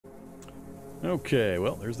Okay,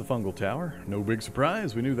 well, there's the fungal tower. No big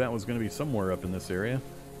surprise. We knew that was going to be somewhere up in this area.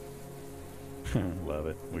 Love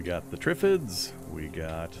it. We got the Triffids, we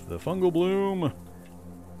got the fungal bloom,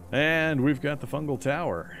 and we've got the fungal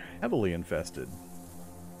tower. Heavily infested.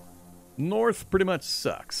 North pretty much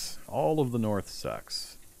sucks. All of the north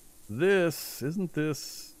sucks. Isn't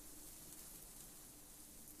this...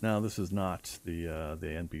 No, this is not the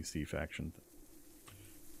NPC faction.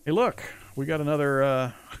 Hey, look, we got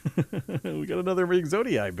another we got another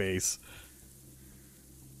Exodii base.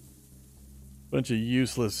 Bunch of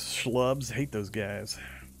useless schlubs. Hate those guys.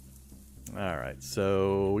 All right,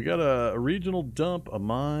 so we got a regional dump, a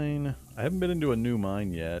mine. I haven't been into a new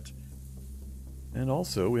mine yet. And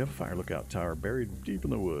also, we have a fire lookout tower buried deep in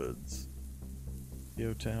the woods.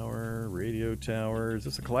 Radio tower, radio tower. Is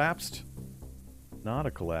this a collapsed? Not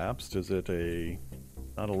a collapsed. Is it a...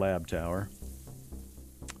 Not a lab tower.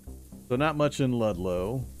 So not much in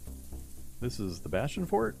Ludlow. This is the Bastion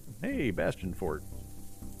Fort? Hey, Bastion Fort.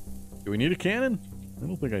 Do we need a cannon? I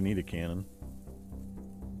don't think I need a cannon.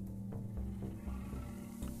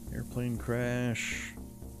 Airplane crash.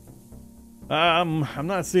 I'm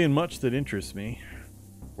not seeing much that interests me,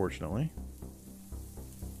 fortunately.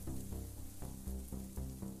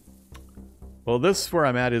 Well, this where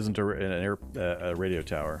I'm at isn't a radio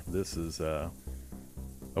tower. This is a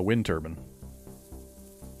wind turbine.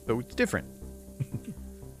 So it's different.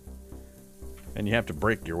 And you have to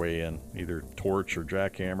break your way in, either torch or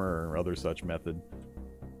jackhammer or other such method.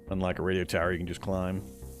 Unlike a radio tower, you can just climb.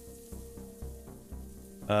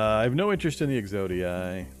 I have no interest in the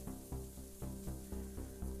Exodii.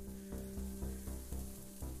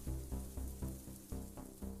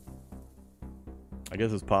 I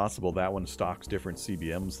guess it's possible that one stocks different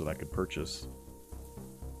CBMs that I could purchase.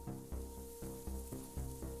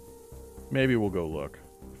 Maybe we'll go look.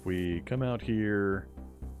 If we come out here,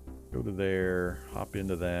 go to there, hop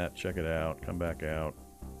into that, check it out, come back out.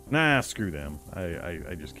 Nah, screw them.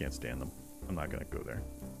 I just can't stand them. I'm not going to go there.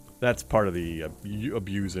 That's part of the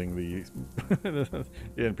abusing the, the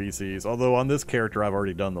NPCs. Although on this character I've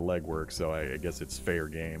already done the legwork, so I guess it's fair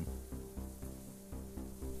game.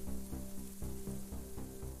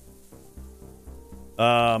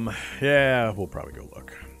 Yeah, we'll probably go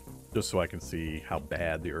look. Just so I can see how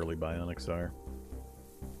bad the early bionics are.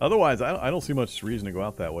 Otherwise, I don't see much reason to go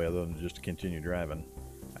out that way other than just to continue driving.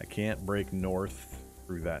 I can't break north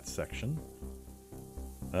through that section.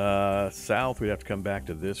 South, we'd have to come back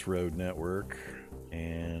to this road network.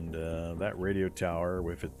 And that radio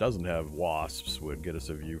tower, if it doesn't have wasps, would get us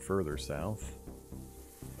a view further south.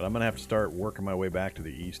 But I'm going to have to start working my way back to the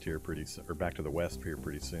east here pretty soon, or back to the west here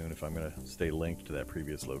pretty soon if I'm going to stay linked to that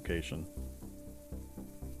previous location.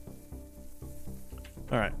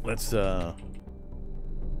 Alright, let's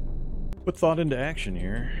put thought into action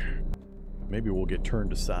here. Maybe we'll get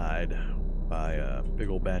turned aside by a big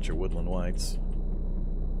old batch of woodland whites.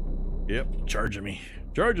 Yep, charging me.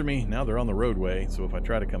 Charging me! Now they're on the roadway, so if I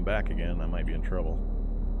try to come back again, I might be in trouble.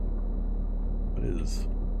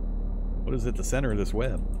 What is at the center of this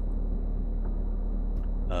web?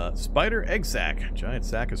 Spider egg sac. Giant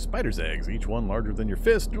sack of spider's eggs, each one larger than your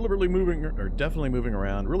fist, deliberately moving, or definitely moving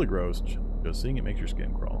around. Really gross. Just seeing it makes your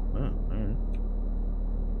skin crawl. Alright.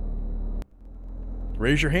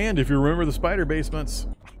 Raise your hand if you remember the spider basements.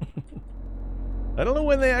 I don't know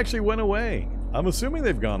when they actually went away. I'm assuming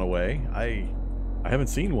they've gone away. I haven't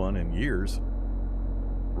seen one in years.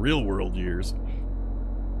 Real world years.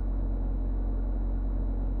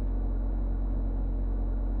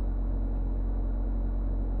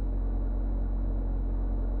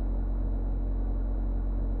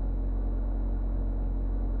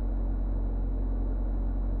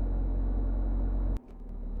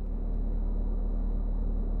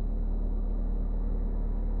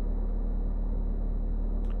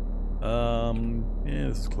 Yeah,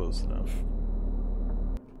 this is close enough.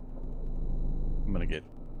 I'm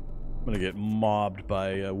gonna get mobbed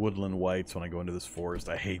by woodland whites when I go into this forest.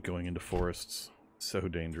 I hate going into forests. It's so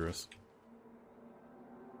dangerous.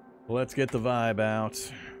 Let's get the vibe out.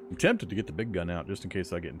 I'm tempted to get the big gun out just in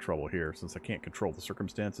case I get in trouble here, since I can't control the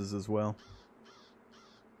circumstances as well.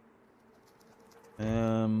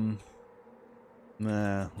 Nah,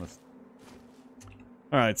 let's...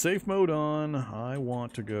 Alright, safe mode on. I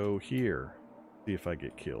want to go here. See if I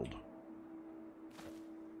get killed.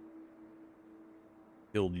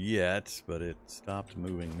 Killed yet, but it stopped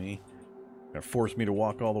moving me. Gonna force me to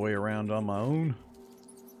walk all the way around on my own.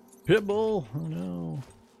 Pitbull! Oh no.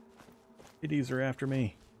 Kitties are after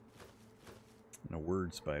me. And a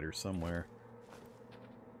word spider somewhere.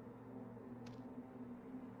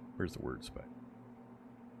 Where's the word spider?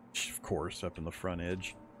 Of course, up in the front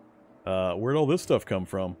edge. Where'd all this stuff come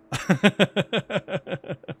from?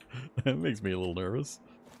 That makes me a little nervous.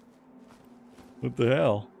 What the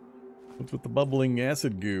hell? What's with the bubbling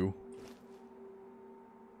acid goo?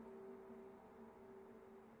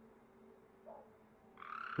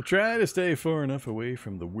 We'll try to stay far enough away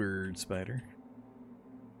from the word spider.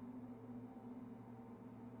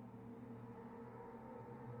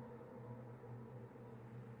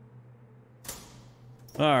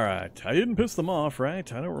 Alright, I didn't piss them off,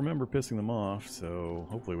 right? I don't remember pissing them off, so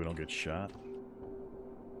hopefully we don't get shot.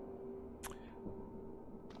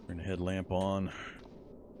 Turn the headlamp on.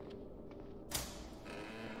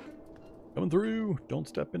 Coming through! Don't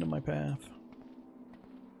step into my path.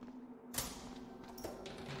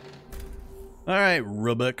 Alright,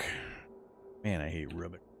 Rubik. Man, I hate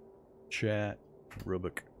Rubik. Chat,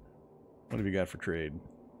 Rubik. What have you got for trade?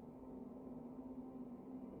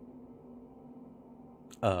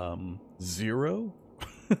 Zero?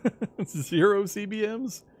 Zero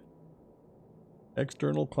CBMs?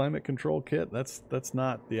 External climate control kit? That's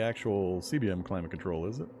not the actual CBM climate control,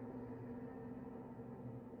 is it?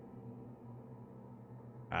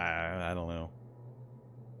 I don't know.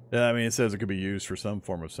 Yeah, I mean, it says it could be used for some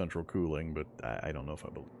form of central cooling, but I don't know if I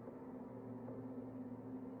believe.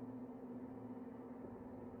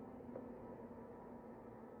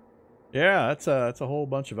 Yeah, that's a whole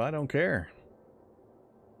bunch of I don't care.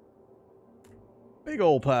 Big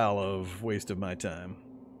old pile of waste of my time.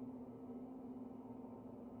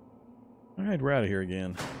 Alright, we're out of here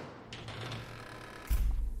again.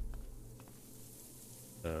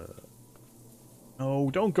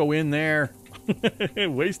 Oh, don't go in there.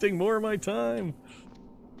 Wasting more of my time.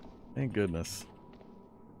 Thank goodness.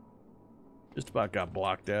 Just about got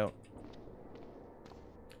blocked out.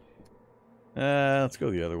 Let's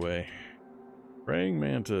go the other way. Praying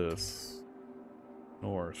mantis.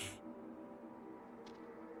 North.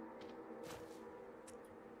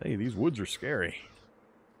 Hey, these woods are scary.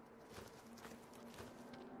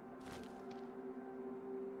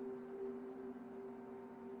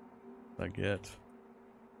 I get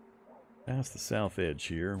past the south edge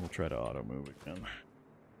here. We'll try to auto move again.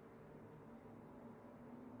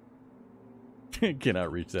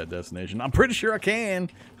 Cannot reach that destination. I'm pretty sure I can.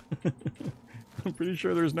 I'm pretty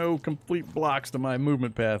sure there's no complete blocks to my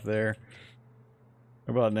movement path there.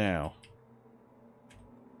 How about now?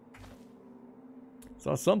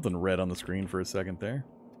 Saw something red on the screen for a second there.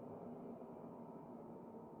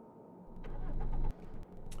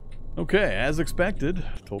 Okay, as expected.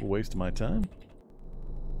 Total waste of my time.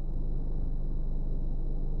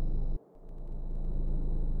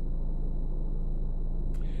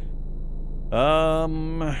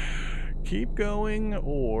 Keep going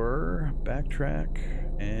or backtrack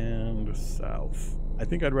and south. I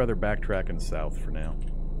think I'd rather backtrack and south for now.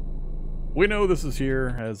 We know this is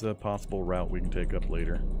here as a possible route we can take up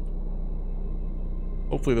later.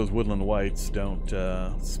 Hopefully those woodland whites don't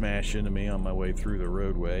smash into me on my way through the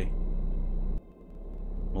roadway.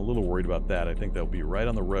 I'm a little worried about that. I think they'll be right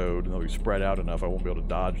on the road and they'll be spread out enough I won't be able to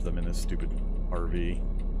dodge them in this stupid RV.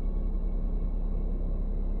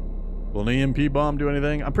 Will an EMP bomb do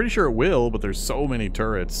anything? I'm pretty sure it will, but there's so many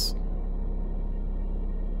turrets.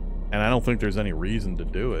 And I don't think there's any reason to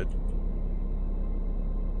do it.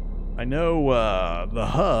 I know the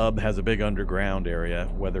hub has a big underground area.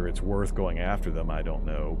 Whether it's worth going after them, I don't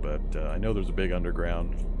know. But I know there's a big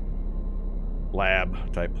underground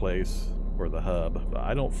lab type place for the hub. But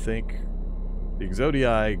I don't think the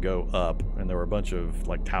Exodii go up, and there were a bunch of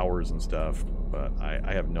like towers and stuff. But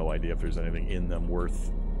I have no idea if there's anything in them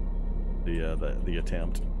worth the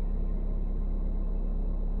attempt.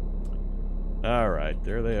 All right,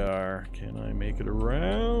 there they are. Can I make it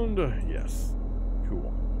around? Yes.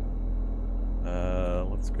 Cool.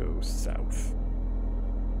 Let's go south.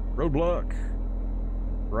 Roadblock.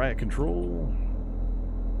 Riot control.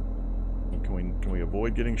 Can we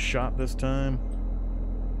avoid getting shot this time?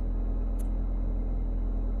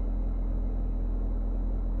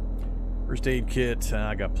 First aid kit.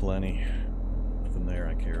 I got plenty. Nothing there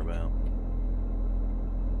I care about.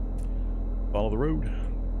 Follow the road.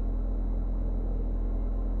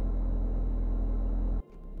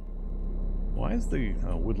 Why is the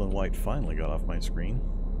woodland white finally got off my screen?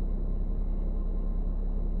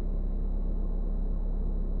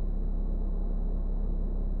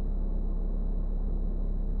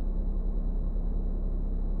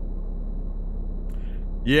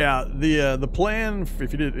 Yeah, the plan,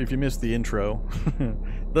 if you missed the intro,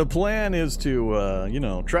 the plan is to you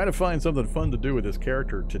know, try to find something fun to do with this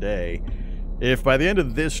character today. If by the end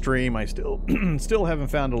of this stream I still haven't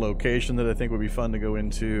found a location that I think would be fun to go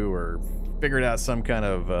into, or figured out some kind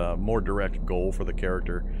of more direct goal for the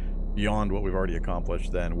character, beyond what we've already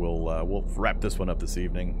accomplished, then we'll wrap this one up this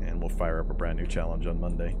evening, and we'll fire up a brand new challenge on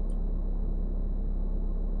Monday.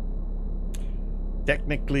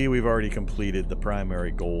 Technically, we've already completed the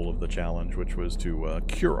primary goal of the challenge, which was to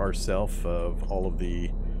cure ourselves of all of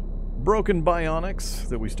the broken bionics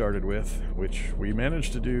that we started with, which we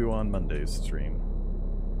managed to do on Monday's stream.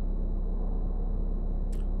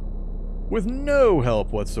 With no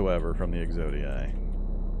help whatsoever from the Exodii.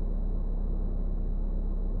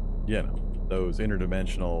 You know, those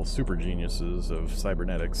interdimensional super geniuses of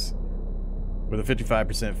cybernetics with a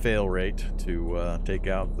 55% fail rate to take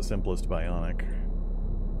out the simplest bionic.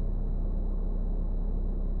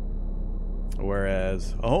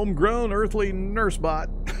 Whereas a homegrown earthly nurse bot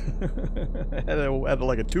had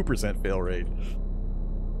like a 2% fail rate.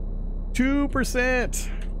 2%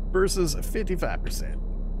 versus 55%.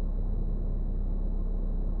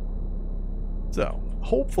 So,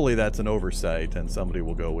 hopefully that's an oversight and somebody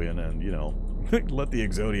will go in and, you know, let the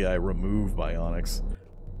Exodii remove bionics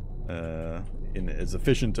in as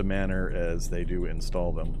efficient a manner as they do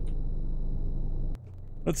install them.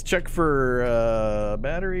 Let's check for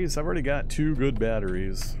batteries. I've already got 2 good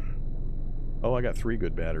batteries. Oh, I got 3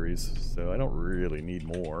 good batteries, so I don't really need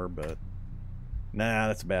more, but... Nah,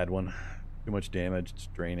 that's a bad one. Too much damage, it's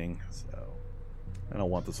draining, so... I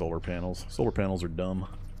don't want the solar panels. Solar panels are dumb.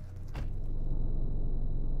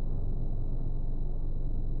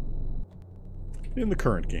 In the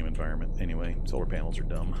current game environment, anyway, solar panels are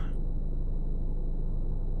dumb.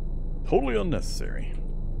 Totally unnecessary.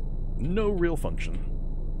 No real function.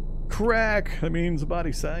 Crack! That means a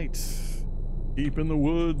body site. Deep in the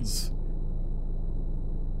woods.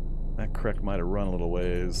 That crack might have run a little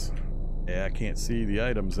ways. Yeah, I can't see the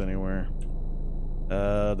items anywhere.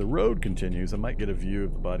 The road continues. I might get a view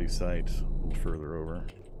of the body site a little further over.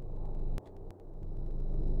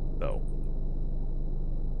 So.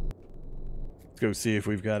 Let's go see if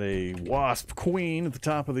we've got a wasp queen at the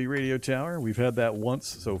top of the radio tower. We've had that once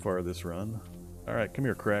so far this run. Alright, come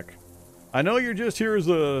here, crack. I know you're just here as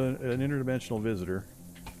an interdimensional visitor.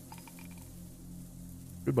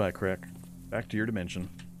 Goodbye, crack. Back to your dimension.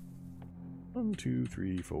 1, 2,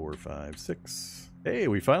 3, 4, 5, 6. Hey,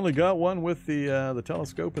 we finally got one with the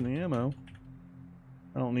telescope and the ammo.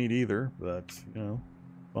 I don't need either, but, you know,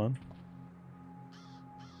 fun.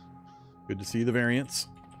 Good to see the variants.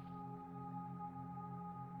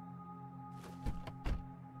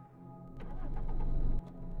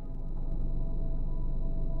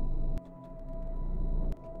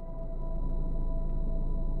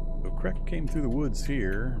 Crack came through the woods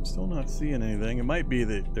here. I'm still not seeing anything. It might be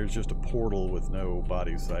that there's just a portal with no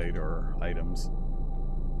body site or items.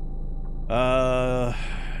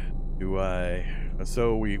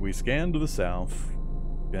 So we scanned to the south.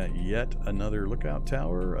 Got yet another lookout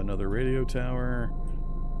tower, another radio tower,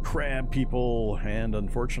 crab people, and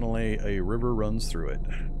unfortunately a river runs through it.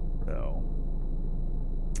 So...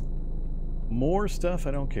 more stuff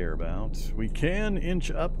I don't care about. We can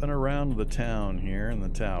inch up and around the town here in the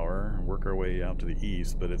tower, work our way out to the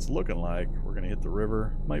east, but it's looking like we're going to hit the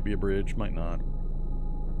river. Might be a bridge, might not.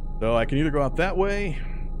 So I can either go out that way,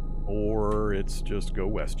 or it's just go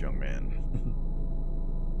west, young man.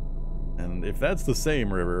 And if that's the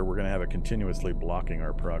same river, we're going to have it continuously blocking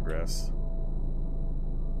our progress.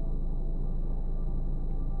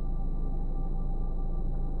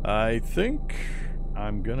 I think...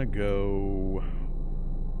 I'm gonna go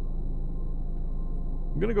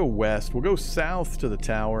west. We'll go south to the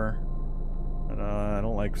tower. I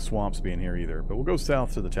don't like swamps being here either, but we'll go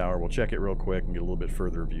south to the tower. We'll check it real quick and get a little bit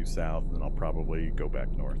further view south, and then I'll probably go back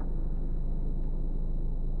north.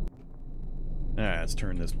 Alright, let's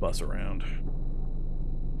turn this bus around.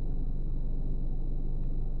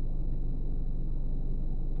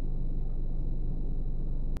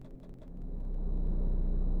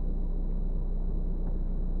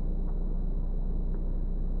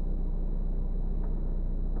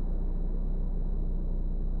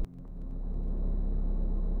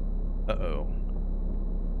 Uh-oh.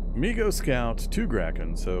 Migo Scout, 2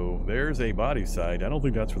 Graken, so there's a body site. I don't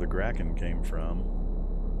think that's where the Graken came from.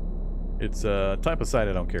 It's a type of site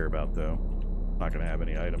I don't care about, though. Not going to have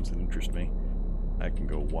any items that interest me. I can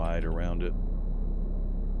go wide around it.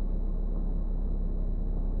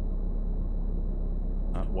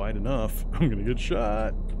 Not wide enough. I'm going to get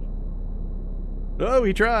shot. Oh,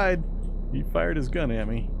 he tried. He fired his gun at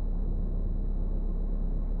me.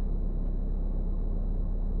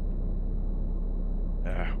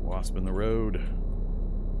 Wasp in the road.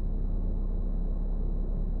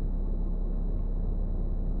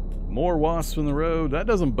 More wasps in the road. That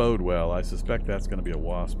doesn't bode well. I suspect that's going to be a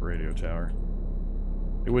wasp radio tower.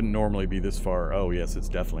 It wouldn't normally be this far. Oh, yes, it's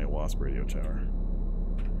definitely a Wasp radio tower.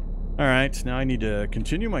 Alright, now I need to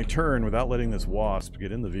continue my turn without letting this Wasp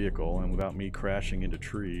get in the vehicle and without me crashing into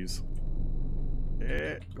trees.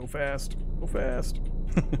 Yeah, go fast. Go fast.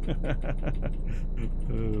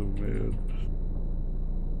 Oh, man.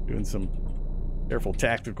 Doing some careful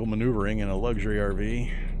tactical maneuvering in a luxury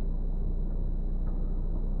RV.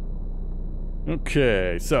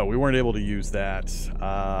 Okay, so we weren't able to use that.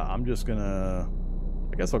 I'm just gonna...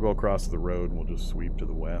 I guess I'll go across the road and we'll just sweep to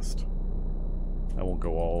the west. I won't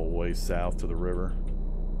go all the way south to the river.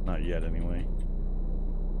 Not yet, anyway.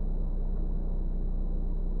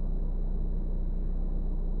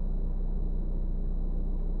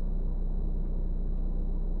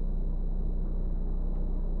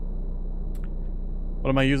 What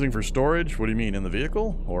am I using for storage? What do you mean, in the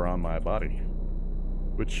vehicle or on my body?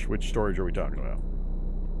 Which storage are we talking about?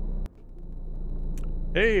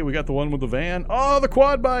 Hey, we got the one with the van. Oh, the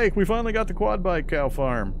quad bike! We finally got the quad bike, Cow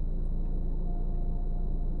Farm.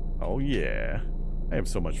 Oh, yeah. I have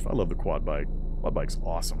so much fun. I love the quad bike. Quad bike's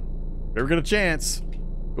awesome. If you ever get a chance,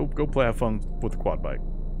 go play, have fun with the quad bike.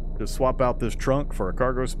 Just swap out this trunk for a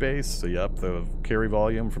cargo space, so you up the carry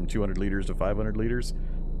volume from 200 liters to 500 liters.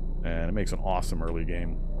 And it makes an awesome early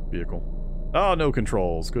game vehicle. Oh, no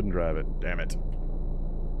controls. Couldn't drive it. Damn it.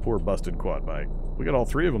 Poor busted quad bike. We got all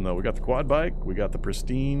three of them, though. We got the quad bike, we got the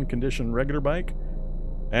pristine condition regular bike,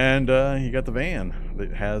 and you got the van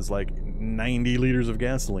that has like 90 liters of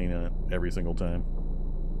gasoline in it every single time.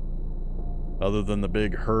 Other than the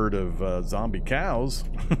big herd of zombie cows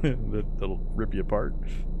that'll rip you apart.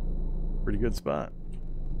 Pretty good spot.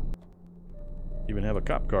 Even have a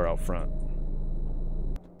cop car out front.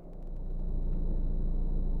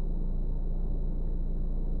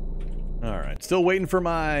 Alright, still waiting for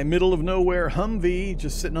my middle of nowhere Humvee,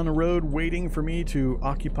 just sitting on the road waiting for me to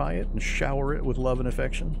occupy it and shower it with love and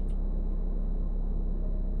affection.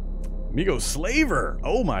 Amigo Slaver!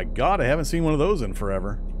 Oh my god, I haven't seen one of those in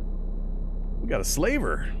forever. We got a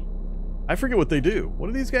Slaver. I forget what they do. What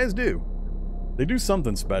do these guys do? They do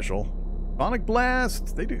something special. Sonic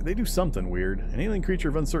Blast? They do something weird. An alien creature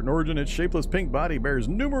of uncertain origin, its shapeless pink body bears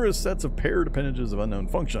numerous sets of paired appendages of unknown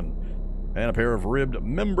function. And a pair of ribbed,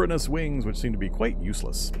 membranous wings, which seem to be quite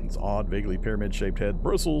useless. Its odd, vaguely pyramid-shaped head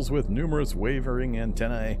bristles with numerous wavering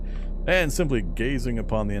antennae, and simply gazing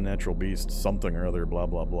upon the unnatural beast, something or other, blah,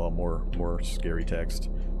 blah, blah, more scary text.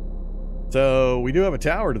 So, we do have a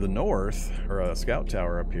tower to the north, or a scout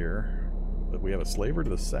tower up here, but we have a slaver to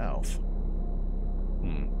the south.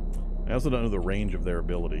 I also don't know the range of their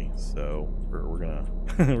ability, so we're gonna,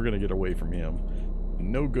 we're gonna get away from him.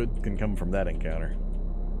 No good can come from that encounter.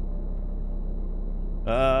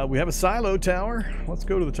 We have a silo tower. Let's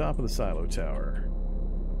go to the top of the silo tower.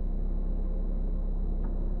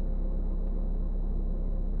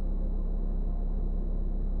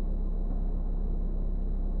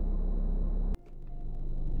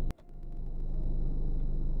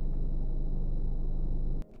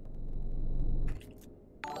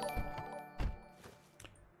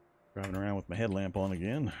 Driving around with my headlamp on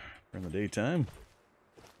again during the daytime.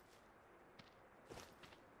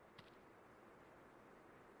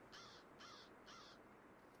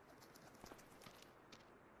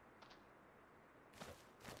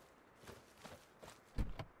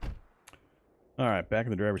 Alright, back in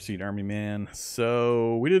the driver's seat, Army Man.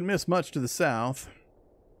 So, we didn't miss much to the south.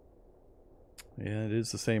 Yeah, it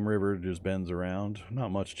is the same river, it just bends around. Not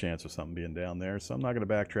much chance of something being down there, so I'm not going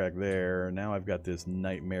to backtrack there. Now I've got this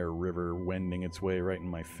nightmare river wending its way right in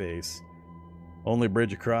my face. Only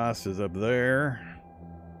bridge across is up there,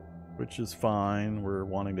 which is fine. We're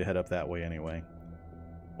wanting to head up that way anyway.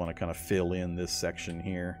 Want to kind of fill in this section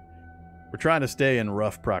here. We're trying to stay in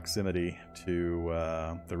rough proximity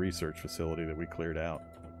to the research facility that we cleared out,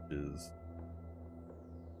 which is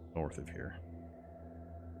north of here.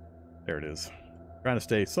 There it is. Trying to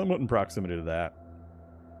stay somewhat in proximity to that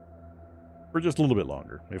for just a little bit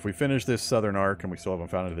longer. If we finish this southern arc and we still haven't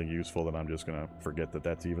found anything useful, then I'm just going to forget that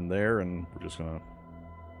that's even there, and we're just going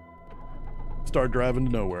to start driving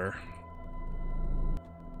to nowhere.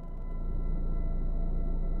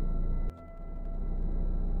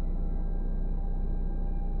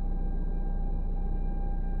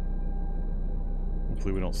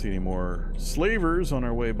 Hopefully we don't see any more slavers on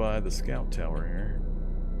our way by the scout tower here.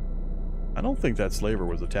 I don't think that slaver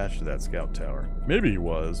was attached to that scout tower. Maybe he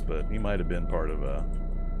was, but he might have been part of a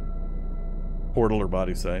portal or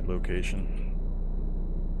body site location.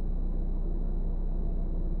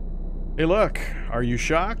 Hey look, are you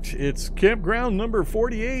shocked? It's campground number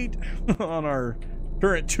 48 on our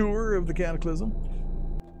current tour of the Cataclysm.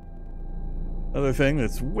 Other thing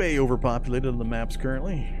that's way overpopulated on the maps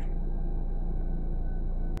currently.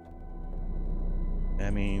 I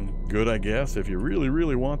mean, good, I guess, if you really,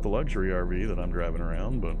 really want the luxury RV that I'm driving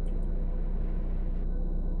around, but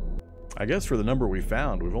I guess for the number we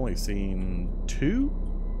found, we've only seen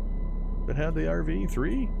 2 that had the RV,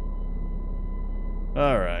 3?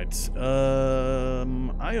 Alright,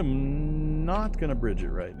 I am not gonna bridge it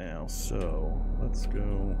right now, so let's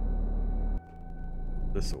go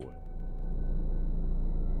this way.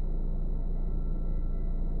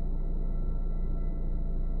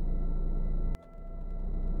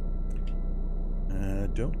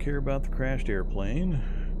 Don't care about the crashed airplane.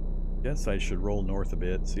 Guess I should roll north a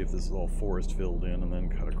bit, see if this is all forest filled in, and then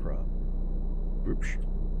cut across. Oops.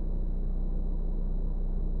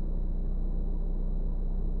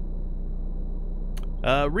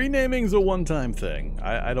 Renaming's a one-time thing.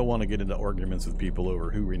 I don't want to get into arguments with people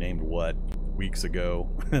over who renamed what weeks ago,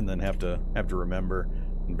 and then have to remember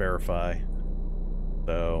and verify.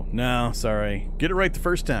 So, no, sorry. Get it right the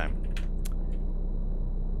first time.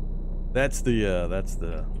 That's the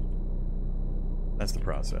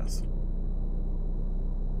process.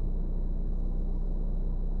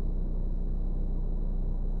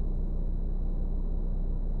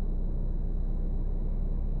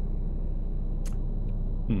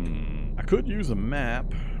 I could use a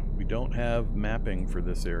map. We don't have mapping for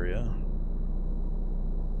this area.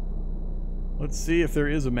 Let's see if there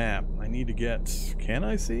is a map. I need to get... Can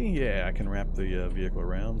I see? Yeah, I can wrap the vehicle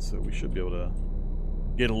around, so we should be able to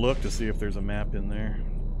get a look to see if there's a map in there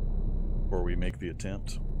before we make the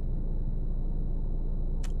attempt.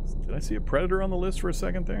 Did I see a predator on the list for a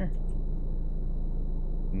second there?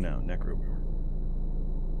 No, necroboar.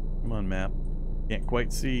 Come on, map. Can't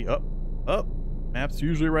quite see. Up, up. Map's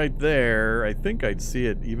usually right there. I think I'd see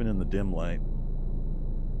it even in the dim light.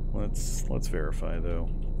 Let's verify though.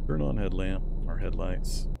 Turn on headlamp or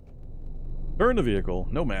headlights. Turn the vehicle.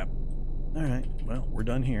 No map. All right. Well, we're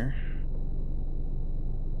done here.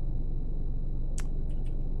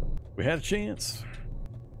 We had a chance.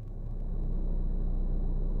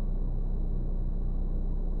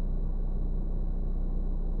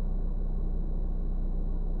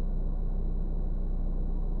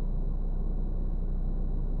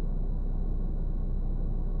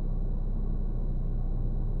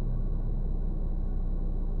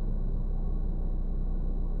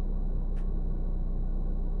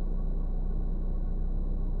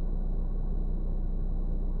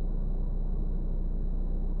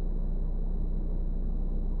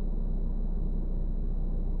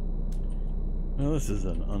 Well, this is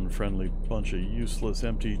an unfriendly bunch of useless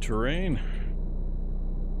empty terrain.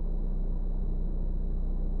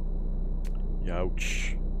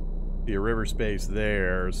 Youch. See a river space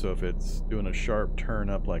there, so if it's doing a sharp turn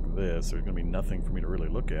up like this, there's going to be nothing for me to really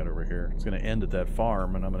look at over here. It's going to end at that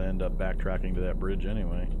farm, and I'm going to end up backtracking to that bridge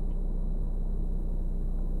anyway.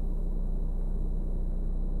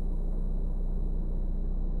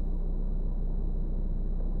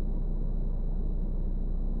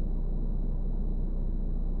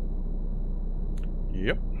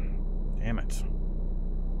 Yep. Damn it.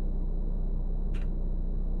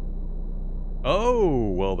 Oh,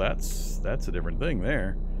 well that's a different thing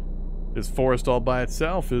there. This forest all by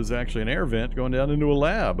itself is actually an air vent going down into a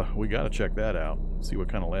lab. We gotta check that out. See what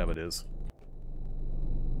kind of lab it is.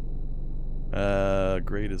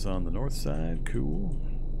 Grade is on the north side. Cool.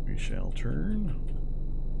 We shall turn.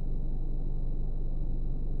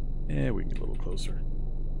 Yeah, we can get a little closer.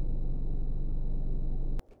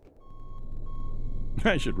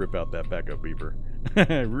 I should rip out that backup beeper.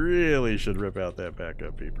 I really should rip out that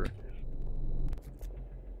backup beeper.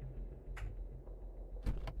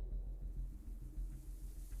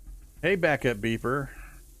 Hey, backup beeper.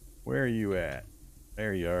 Where are you at?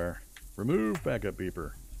 There you are. Remove backup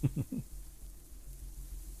beeper.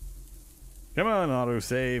 Come on,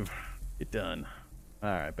 autosave. Get done.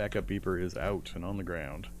 Alright, backup beeper is out and on the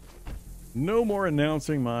ground. No more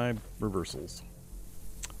announcing my reversals.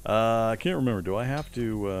 I can't remember. Do I have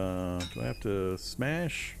to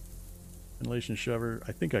smash ventilation shover?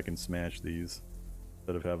 I think I can smash these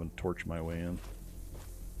instead of having to torch my way in.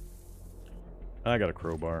 I got a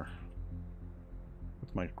crowbar.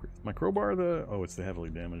 What's my crowbar? Oh, it's the heavily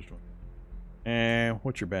damaged one. And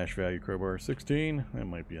what's your bash value, crowbar? 16? That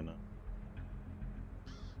might be enough.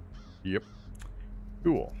 Yep.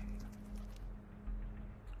 Cool.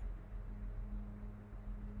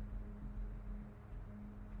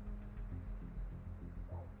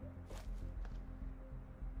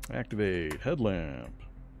 Activate headlamp.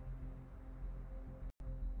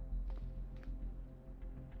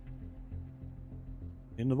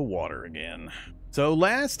 Into the water again. So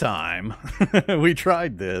last time we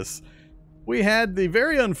tried this, we had the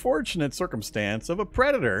very unfortunate circumstance of a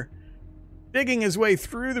predator digging his way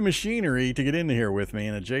through the machinery to get into here with me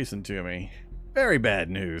and adjacent to me. Very bad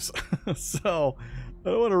news. So I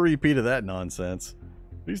don't want a repeat of that nonsense.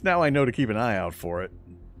 At least now I know to keep an eye out for it.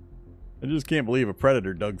 I just can't believe a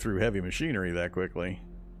predator dug through heavy machinery that quickly.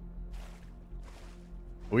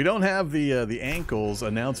 We don't have the ankles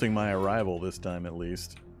announcing my arrival this time, at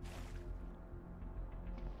least.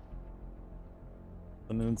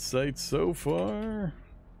 Nothing in sight so far.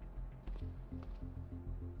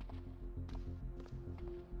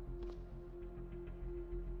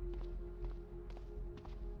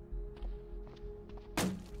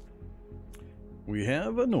 We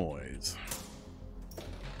have a noise.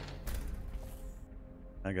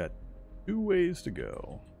 I got 2 ways to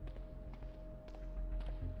go.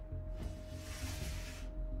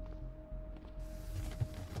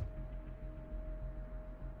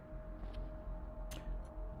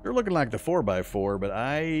 They're looking like the 4x4, but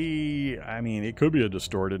I mean, it could be a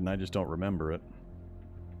distorted and I just don't remember it.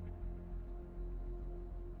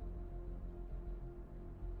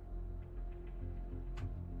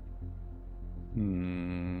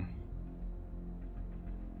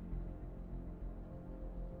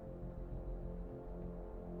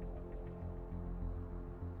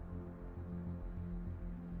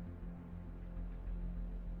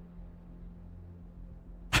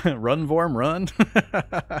 Run, Vorm, run.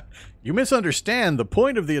 You misunderstand the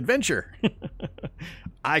point of the adventure.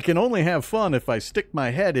 I can only have fun if I stick my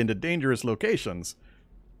head into dangerous locations.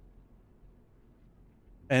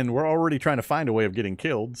 And we're already trying to find a way of getting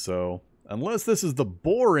killed, so unless this is the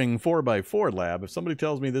boring 4x4 lab, if somebody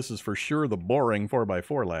tells me this is for sure the boring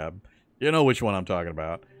 4x4 lab, you know which one I'm talking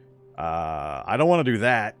about. I don't want to do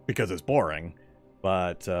that because it's boring,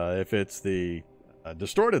 but if it's the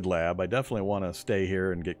distorted lab, I definitely want to stay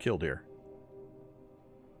here and get killed here.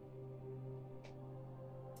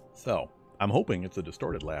 So, I'm hoping it's a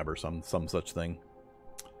distorted lab or some such thing.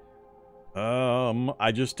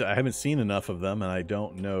 I haven't seen enough of them, and I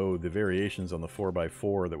don't know the variations on the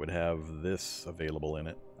 4x4 that would have this available in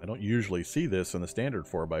it. I don't usually see this in the standard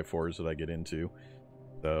 4x4s that I get into,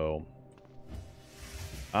 so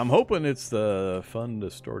I'm hoping it's the fun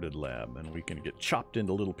distorted lab, and we can get chopped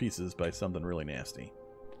into little pieces by something really nasty.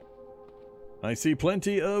 I see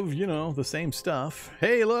plenty of, you know, the same stuff.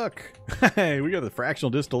 Hey, look! Hey, we got the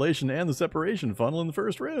fractional distillation and the separation funnel in the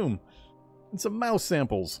first room. And some mouse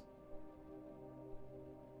samples.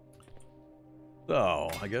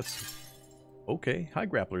 So, I guess... Okay, hi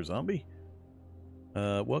Grappler Zombie.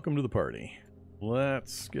 Welcome to the party.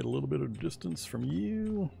 Let's get a little bit of distance from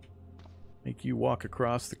you. Make you walk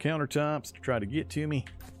across the countertops to try to get to me.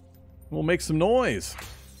 We'll make some noise.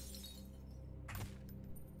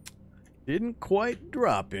 Didn't quite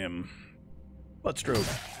drop him. Butt stroke.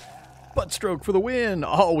 Butt stroke for the win.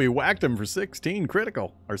 Oh, we whacked him for 16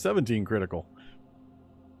 critical. Or 17 critical.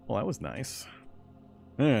 Well, that was nice.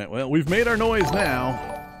 Alright, well, we've made our noise now.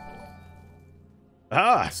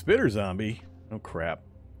 Ah, spitter zombie. Oh, crap.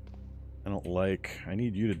 I don't like... I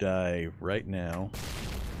need you to die right now.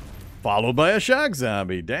 Followed by a shock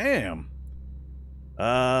zombie. Damn.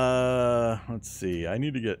 Let's see. I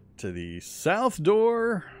need to get to the south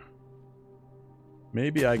door.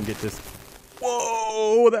 Maybe I can get this.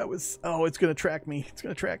 Whoa, that was... Oh, it's going to track me. It's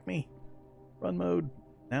going to track me. Run mode.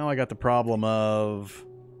 Now I got the problem of...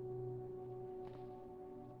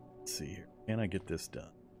 Let's see here. Can I get this done?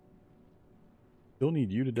 Still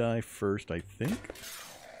need you to die first, I think.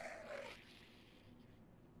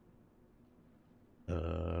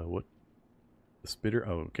 What? The spitter?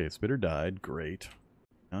 Oh, okay. Spitter died. Great.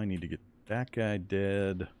 Now I need to get that guy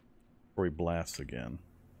dead before he blasts again.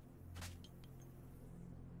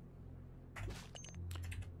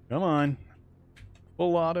 Come on.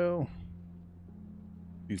 Full auto.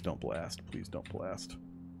 Please don't blast. Please don't blast.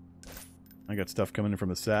 I got stuff coming in from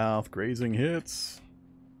the south. Grazing hits.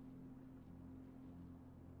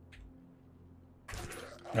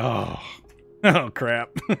 Oh. Oh, crap.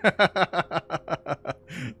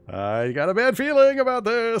 I got a bad feeling about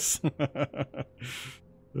this.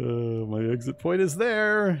 My exit point is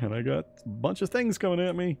there, and I got a bunch of things coming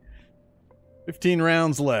at me. 15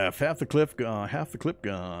 rounds left. Half the clip gone. Half the clip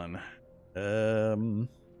gone. I'm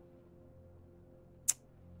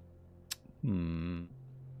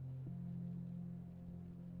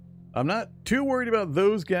not too worried about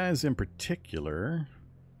those guys in particular.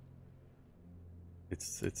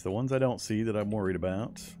 It's the ones I don't see that I'm worried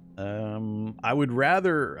about. I would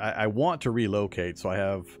rather... I want to relocate so I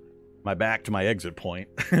have my back to my exit point.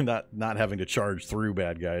 not having to charge through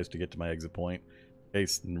bad guys to get to my exit point. In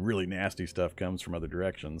case really nasty stuff comes from other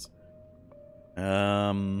directions.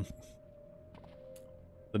 The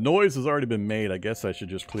noise has already been made. I guess I should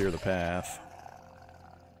just clear the path.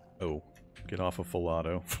 Oh, get off of full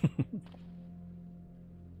auto.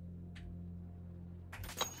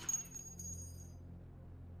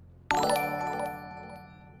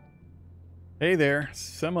 Hey there,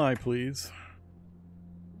 semi, please.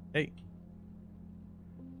 Hey.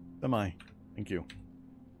 Semi. Thank you.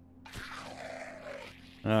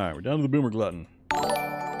 Alright, we're down to the Boomer Glutton.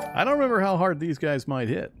 I don't remember how hard these guys might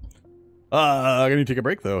hit. I'm gonna take a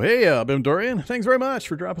break though. Hey, Bim Dorian, thanks very much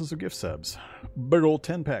for dropping some gift subs. Big old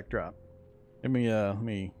 10-pack drop. Let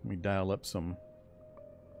me dial up some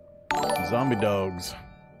zombie dogs.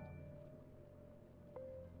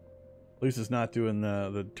 At least it's not doing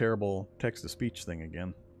the terrible text-to-speech thing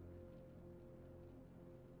again.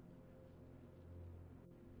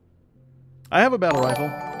 I have a battle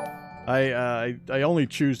rifle. I only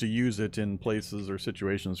choose to use it in places or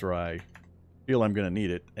situations where I feel I'm going to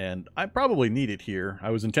need it, and I probably need it here.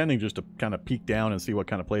 I was intending just to kind of peek down and see what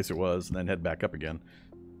kind of place it was, and then head back up again.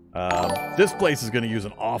 This place is going to use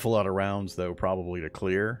an awful lot of rounds, though, probably to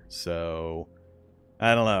clear, so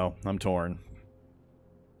I don't know. I'm torn.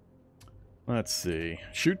 Let's see.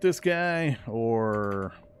 Shoot this guy,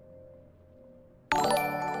 or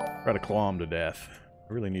try to claw him to death.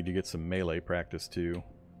 I really need to get some melee practice, too.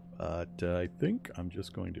 But I think I'm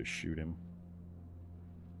just going to shoot him.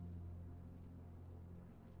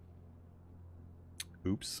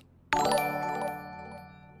 Oops.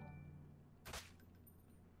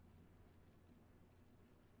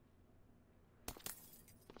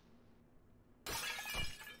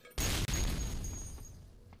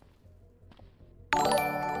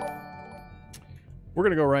 We're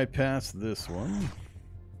going to go right past this one.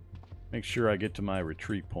 Make sure I get to my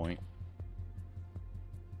retreat point.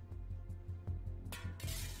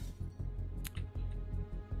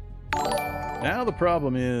 Now the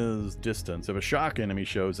problem is distance. If a shock enemy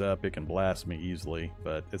shows up, it can blast me easily,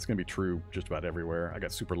 but it's going to be true just about everywhere. I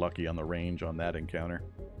got super lucky on the range on that encounter.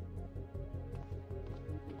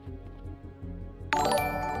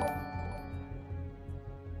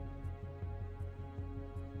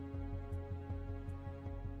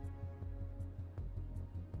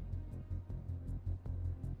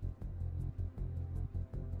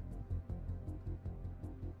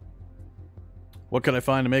 What can I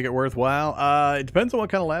find to make it worthwhile? It depends on what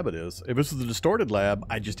kind of lab it is. If this is a distorted lab,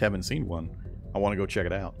 I just haven't seen one. I want to go check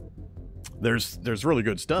it out. There's really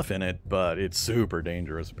good stuff in it, but it's super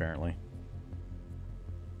dangerous, apparently.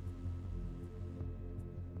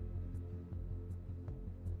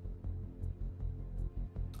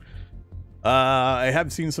 I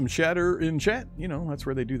have seen some chatter in chat. You know, that's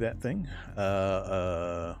where they do that thing.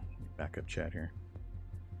 Back up chat here.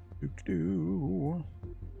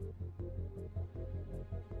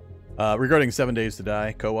 Regarding 7 Days to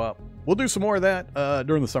Die co-op, we'll do some more of that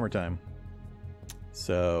during the summertime.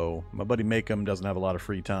 So my buddy Makem doesn't have a lot of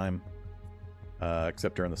free time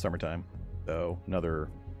except during the summertime. So another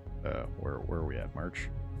where are we at? March?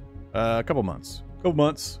 A couple months.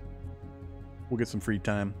 We'll get some free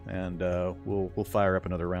time, and we'll fire up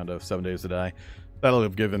another round of 7 Days to Die. That'll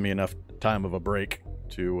have given me enough time of a break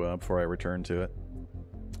to before I return to it.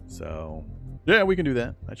 So yeah, we can do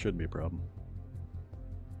that. That shouldn't be a problem.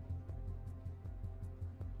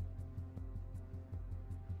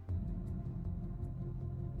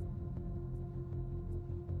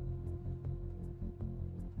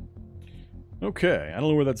 Okay, I don't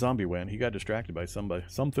know where that zombie went. He got distracted by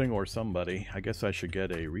something or somebody. I guess I should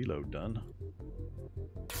get a reload done.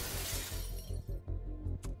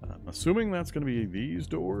 I'm assuming that's going to be these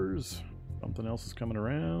doors. Something else is coming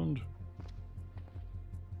around.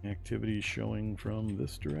 Activity showing from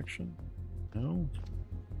this direction. No.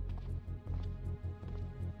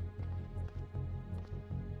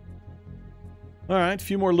 All right, a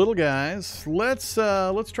few more little guys. Let's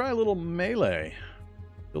try a little melee.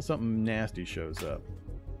 Till something nasty shows up.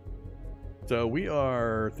 So we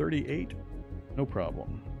are 38. No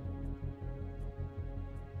problem.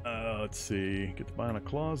 Let's see. Get the bionic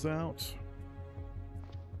claws out.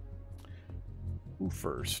 Who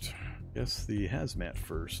first? Guess the hazmat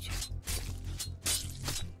first.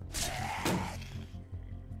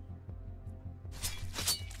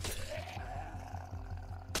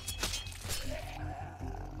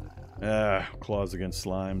 Claws against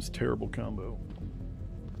slimes. Terrible combo.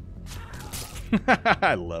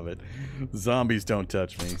 I love it. Zombies don't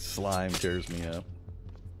touch me. Slime tears me up.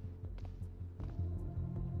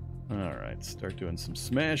 Alright, start doing some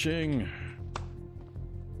smashing.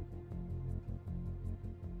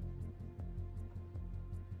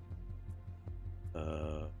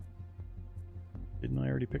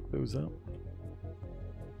 already picked those up?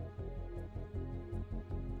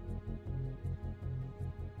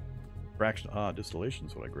 Fraction. Ah, distillation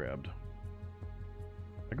is what I grabbed.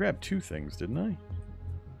 I grabbed two things, didn't I?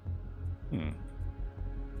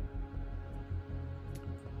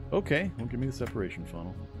 Okay, well, give me the separation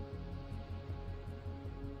funnel.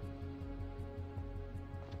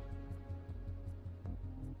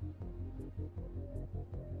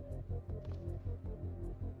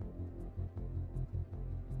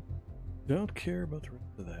 Don't care about the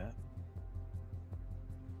rest of that.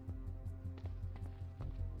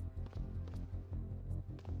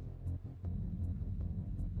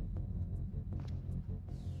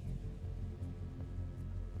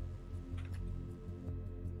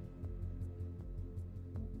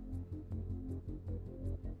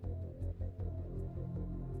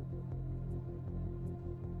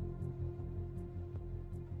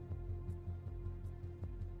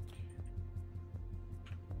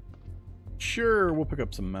 Sure, we'll pick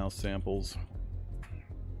up some mouse samples.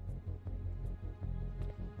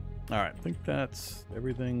 Alright, I think that's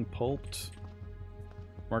everything pulped.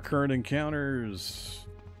 Our current encounters.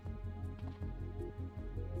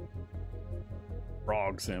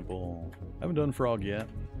 Frog sample. Haven't done frog yet.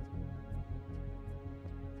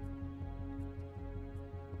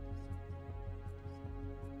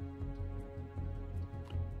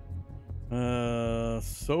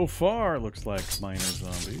 So far, it looks like minor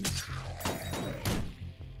zombies.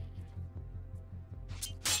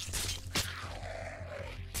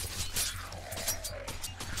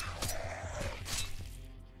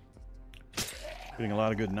 Getting a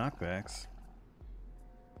lot of good knockbacks.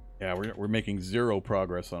 Yeah, we're making zero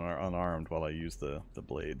progress on our unarmed while I use the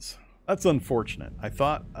blades. That's unfortunate. I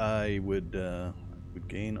thought I would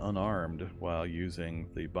gain unarmed while using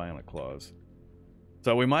the bionic claws.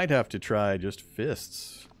 So we might have to try just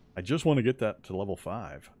fists. I just want to get that to level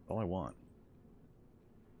 5. That's all I want.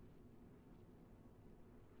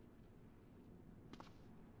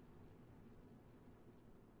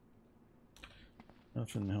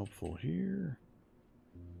 Nothing helpful here.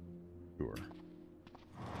 Sure.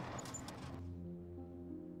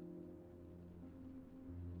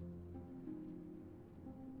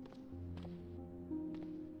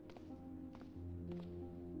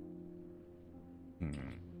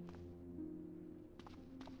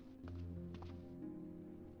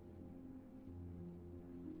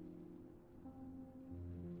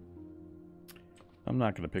 I'm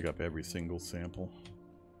not going to pick up every single sample.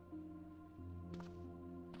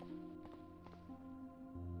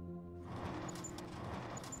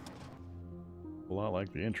 A lot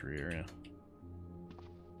like the entry area.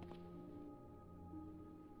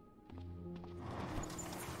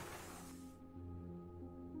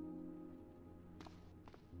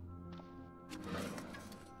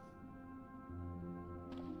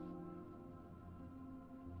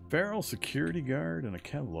 Feral security guard and a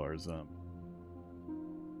Kevlar zombie.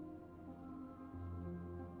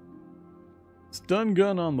 Stun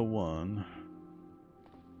gun on the one.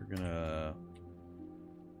 We're gonna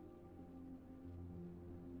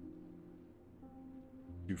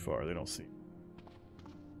too far, they don't see.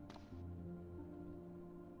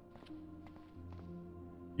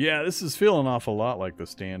 Yeah, this is feeling an awful lot like the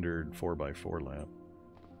standard 4x4 lab.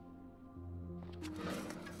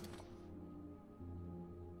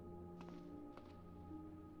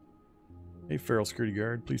 Hey, feral security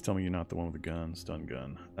guard, please tell me you're not the one with the gun, stun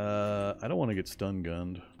gun. I don't want to get stun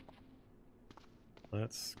gunned.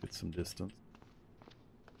 Let's get some distance.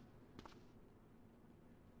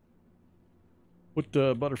 Put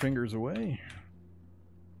Butterfingers away.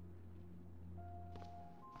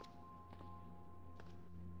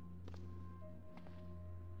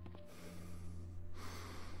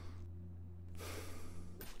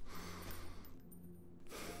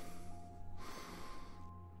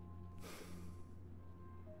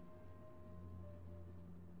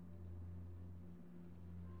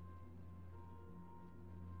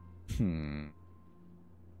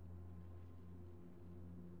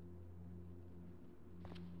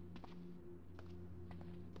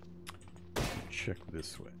 Check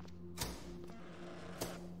this way.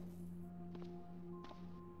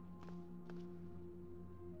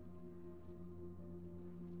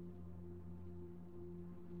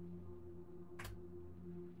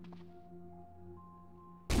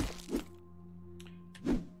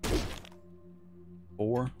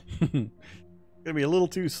 Four. Gonna be a little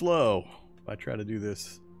too slow if I try to do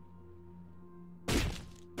this.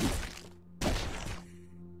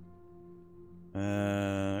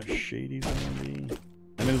 Shady zombie.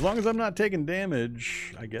 I mean, as long as I'm not taking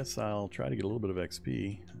damage, I guess I'll try to get a little bit of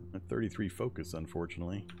XP. At 33 focus,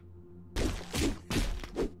 unfortunately.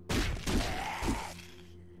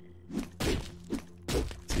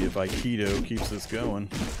 if Aikido keeps this going.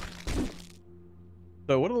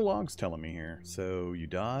 So what are the logs telling me here? So you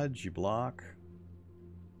dodge, you block.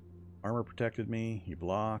 Armor protected me. You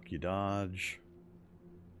block, you dodge.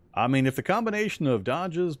 I mean, if the combination of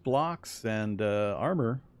dodges, blocks, and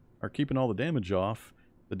armor are keeping all the damage off,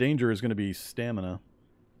 the danger is going to be stamina.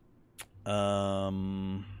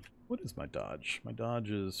 What is my dodge? My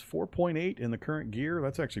dodge is 4.8 in the current gear.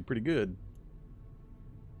 That's actually pretty good.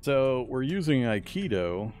 So we're using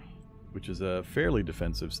Aikido, which is a fairly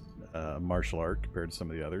defensive martial art compared to some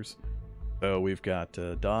of the others. So we've got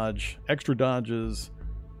dodge, extra dodges.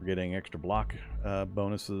 We're getting extra block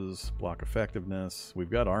bonuses, block effectiveness. We've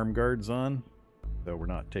got arm guards on, so we're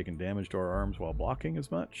not taking damage to our arms while blocking as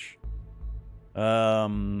much.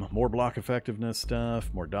 More block effectiveness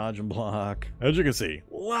stuff, more dodge and block. As you can see,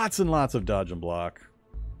 lots and lots of dodge and block.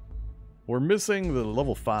 We're missing the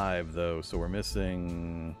level 5 though, so we're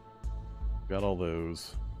missing... Got all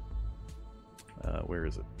those. Where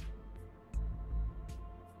is it?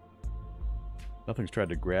 Nothing's tried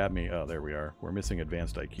to grab me. Oh, there we are. We're missing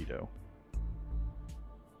advanced Aikido.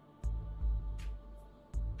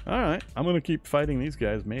 Alright, I'm going to keep fighting these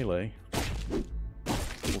guys melee.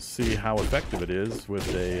 We'll see how effective it is with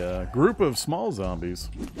a group of small zombies.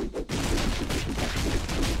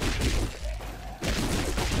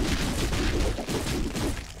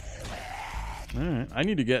 Alright, I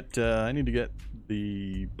need to get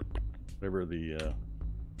the whatever the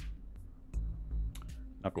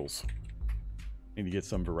knuckles. Need to get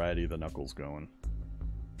some variety of the knuckles going.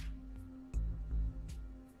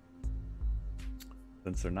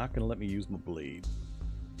 Since they're not going to let me use my blade.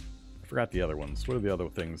 I forgot the other ones. What are the other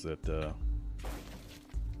things that...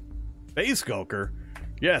 Phase Skulker?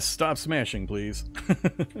 Yes, stop smashing, please.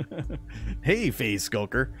 Hey, Phase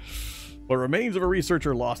Skulker. What remains of a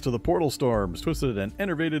researcher lost to the portal storms, twisted and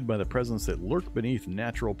enervated by the presence that lurk beneath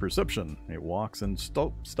natural perception. It walks and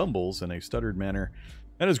stumbles in a stuttered manner,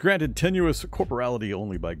 and is granted tenuous corporality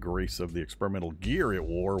only by grace of the experimental gear it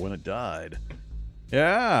wore when it died.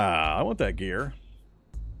 Yeah, I want that gear.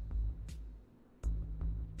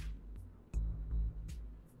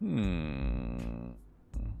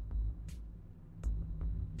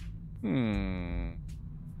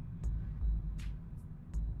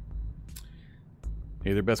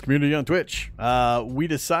 Hey there, best community on Twitch. We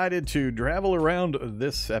decided to travel around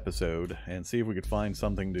this episode and see if we could find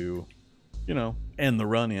something to, you know, end the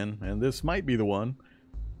run in, and this might be the one.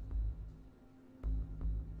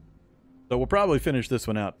 So we'll probably finish this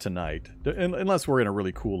one out tonight, unless we're in a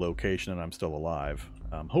really cool location and I'm still alive.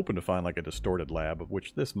 I'm hoping to find like a distorted lab, of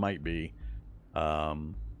which this might be,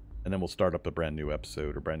 and then we'll start up a brand new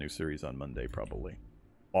episode or brand new series on Monday, probably,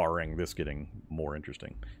 barring this getting more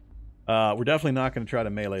interesting. We're definitely not going to try to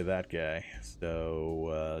melee that guy,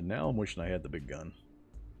 so now I'm wishing I had the big gun.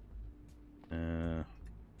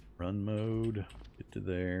 Run mode, get to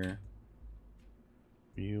there,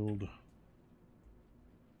 field,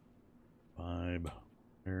 vibe,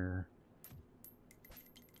 there.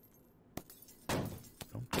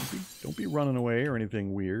 Don't be running away or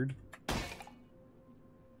anything weird.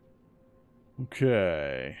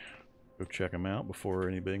 Okay, go check them out before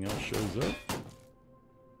anything else shows up.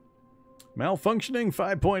 Malfunctioning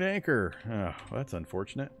 5-point anchor. Oh, that's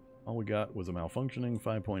unfortunate. All we got was a malfunctioning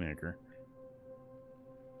 5-point anchor.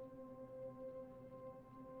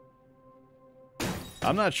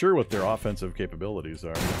 I'm not sure what their offensive capabilities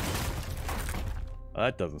are.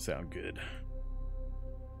 That doesn't sound good.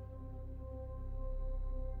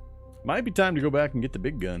 Might be time to go back and get the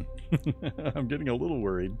big gun. I'm getting a little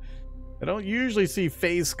worried. I don't usually see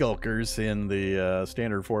phase skulkers in the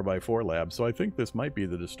standard 4x4 lab, so I think this might be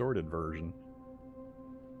the distorted version.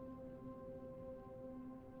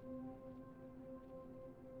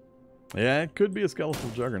 Yeah, it could be a skeletal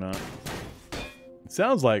juggernaut. It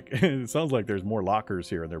sounds like there's more lockers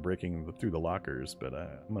here and they're breaking through the lockers, but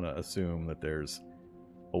I'm gonna assume that there's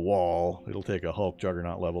a wall. It'll take a Hulk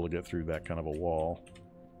juggernaut level to get through that kind of a wall.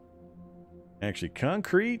 Actually,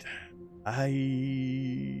 concrete.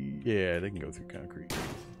 Yeah, they can go through concrete.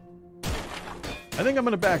 I think I'm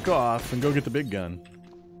gonna back off and go get the big gun.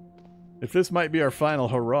 If this might be our final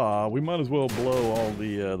hurrah, we might as well blow all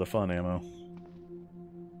the fun ammo.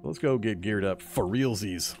 Let's go get geared up for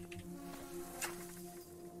realsies.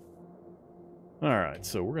 Alright,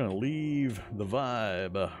 so we're gonna leave the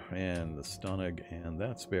vibe and the stunnig and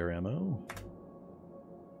that spare ammo.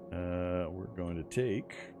 We're going to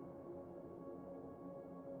take...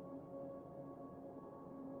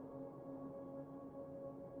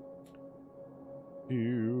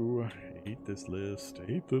 Ew, I hate this list. I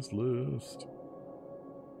hate this list.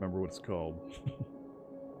 Remember what it's called.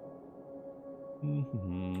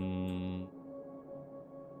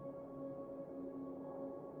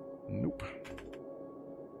 Nope.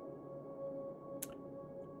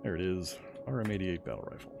 There it is. RM88 battle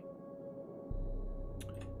rifle.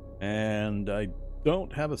 And I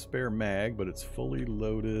don't have a spare mag, but it's fully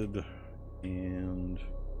loaded. And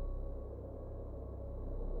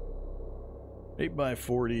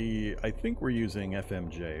 8x40. I think we're using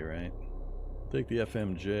FMJ, right? Take the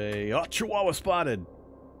FMJ. Oh, Chihuahua spotted!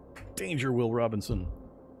 Danger, Will Robinson.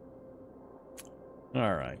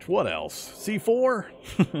 Alright, what else? C4?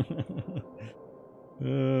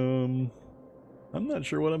 I'm not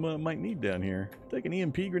sure what I might need down here. Take an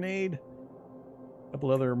EMP grenade. A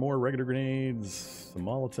couple other more regular grenades. Some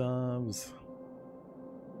Molotovs.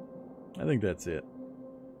 I think that's it.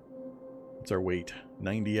 What's our weight?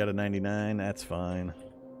 90 out of 99. That's fine.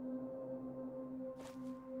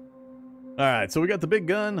 Alright, so we got the big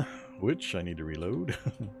gun, which I need to reload.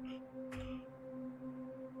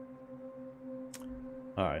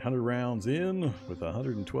 Alright, 100 rounds in with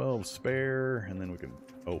 112 spare, and then we can...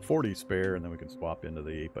 Oh, 40 spare, and then we can swap into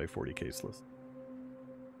the 8x40 caseless.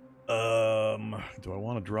 Do I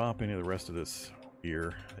want to drop any of the rest of this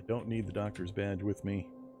here? I don't need the doctor's badge with me.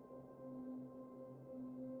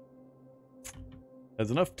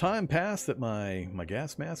 Has enough time passed that my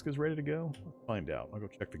gas mask is ready to go? Let's find out. I'll go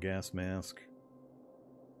check the gas mask.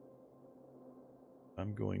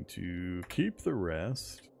 I'm going to keep the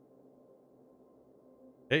rest.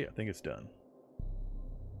 Hey, I think it's done.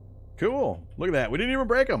 Cool. Look at that. We didn't even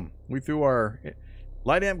break them. We threw our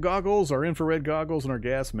light amp goggles, our infrared goggles, and our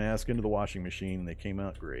gas mask into the washing machine, and they came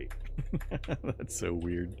out great. That's so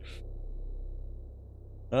weird.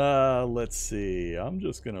 Let's see. I'm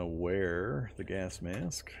just going to wear the gas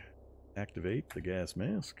mask. Activate the gas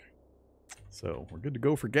mask. So, we're good to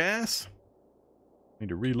go for gas. Need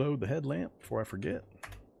to reload the headlamp before I forget.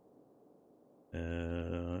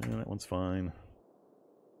 That one's fine.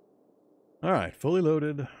 Alright, fully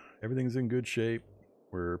loaded. Everything's in good shape.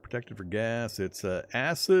 We're protected for gas. It's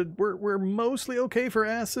acid. We're mostly okay for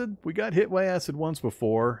acid. We got hit by acid once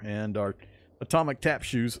before, and our atomic tap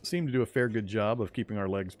shoes seem to do a fair good job of keeping our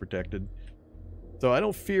legs protected. So I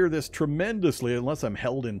don't fear this tremendously unless I'm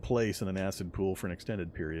held in place in an acid pool for an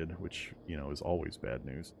extended period, which, you know, is always bad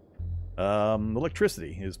news.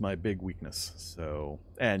 Electricity is my big weakness. So,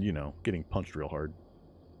 and, you know, getting punched real hard,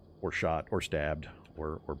 or shot, or stabbed,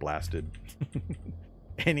 or blasted.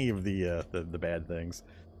 Any of the bad things.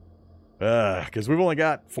 Because we've only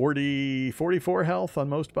got 44 health on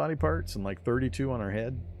most body parts and like 32 on our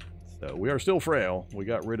head. So we are still frail. We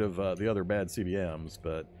got rid of the other bad CBMs,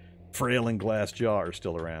 but frail and glass jaw are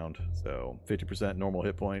still around. So 50% normal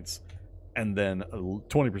hit points, and then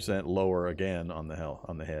 20% lower again on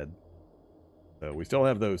the head. So we still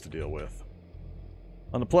have those to deal with.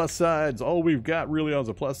 On the plus sides, all we've got really on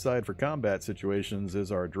the plus side for combat situations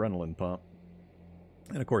is our adrenaline pump.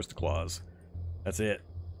 And of course the claws. That's it.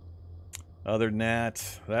 Other than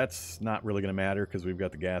that, that's not really going to matter because we've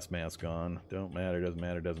got the gas mask on. Don't matter, doesn't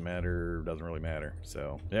matter, doesn't matter, doesn't really matter.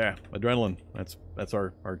 So, yeah, adrenaline. That's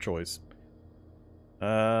our choice.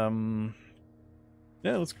 Yeah,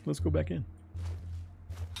 let's go back in.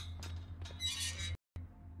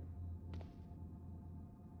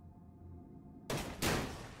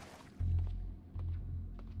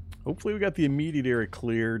 Hopefully we got the immediate area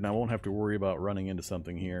cleared and I won't have to worry about running into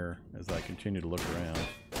something here as I continue to look around.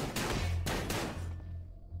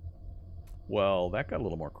 Well, that got a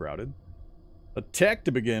little more crowded. A tech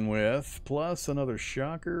to begin with, plus another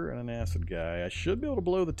shocker and an acid guy. I should be able to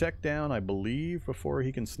blow the tech down, I believe, before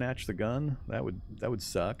he can snatch the gun. That would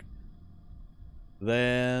suck.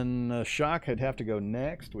 Then shock I'd have to go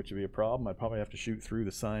next, which would be a problem. I'd probably have to shoot through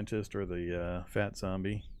the scientist or the fat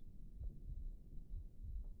zombie.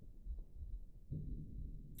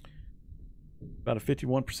 About a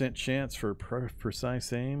 51% chance for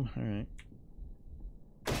precise aim. Alright.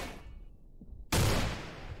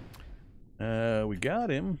 We got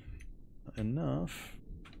him. Enough.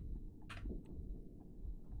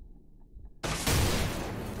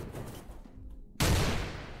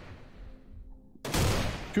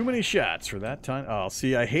 Too many shots for that time. Oh,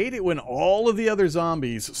 see, I hate it when all of the other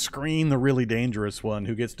zombies screen the really dangerous one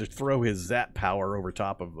who gets to throw his zap power over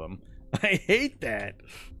top of them. I hate that.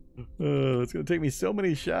 It's going to take me so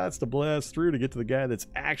many shots to blast through to get to the guy that's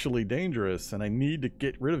actually dangerous, and I need to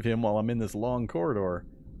get rid of him while I'm in this long corridor.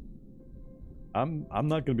 I'm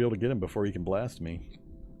not going to be able to get him before he can blast me.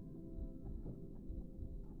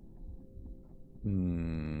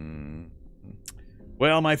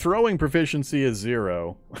 Well, my throwing proficiency is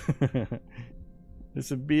 0.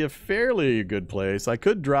 This would be a fairly good place. I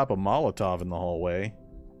could drop a Molotov in the hallway.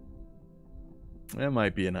 That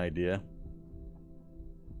might be an idea.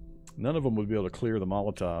 None of them would be able to clear the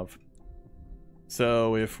Molotov.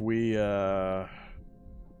 So if we wear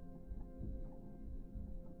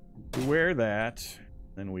that,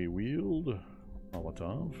 then we wield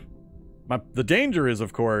Molotov. The danger is,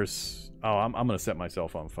 of course... Oh, I'm going to set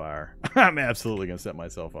myself on fire. I'm absolutely going to set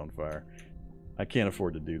myself on fire. I can't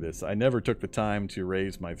afford to do this. I never took the time to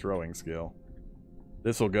raise my throwing skill.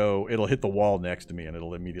 This will go... It'll hit the wall next to me, and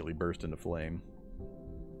it'll immediately burst into flame.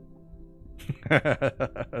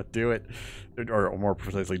 Do it. Or more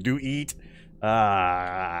precisely, do eat.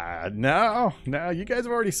 No, you guys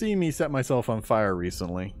have already seen me set myself on fire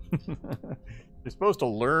recently. You're supposed to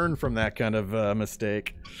learn from that kind of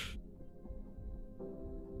mistake.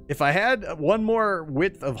 If I had one more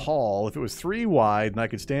width of hall, if it was 3 wide and I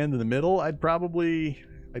could stand in the middle, I'd probably...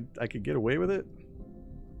 I could get away with it.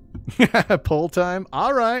 Poll time?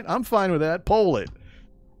 Alright, I'm fine with that. Poll it.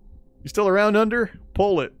 You still around, Under?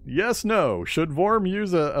 Poll it. Yes, no. Should Vorm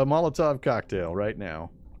use a Molotov cocktail right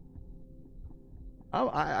now?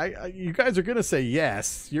 You guys are going to say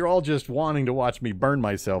yes. You're all just wanting to watch me burn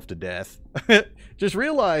myself to death. Just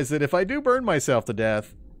realize that if I do burn myself to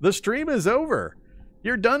death, the stream is over.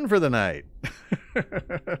 You're done for the night.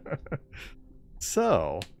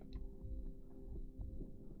 So.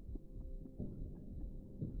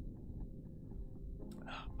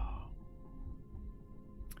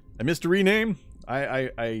 I missed a rename.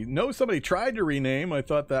 I know somebody tried to rename. I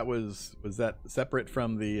thought that was that separate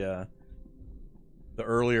from the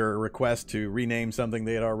earlier request to rename something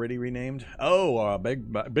they had already renamed. Oh,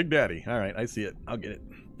 Big Daddy. All right, I see it. I'll get it.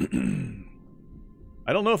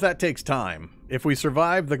 I don't know if that takes time. If we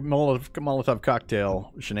survive the Molotov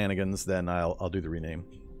cocktail shenanigans, then I'll do the rename.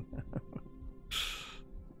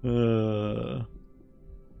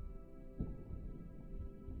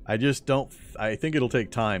 I just don't... I think it'll take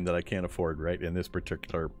time that I can't afford right in this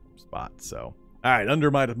particular spot, so... Alright, Under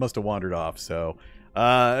must have wandered off, so...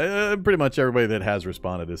 pretty much everybody that has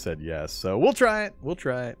responded has said yes, so we'll try it. We'll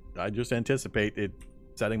try it. I just anticipate it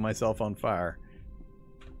setting myself on fire.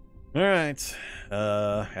 Alright,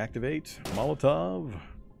 activate Molotov,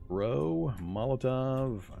 row,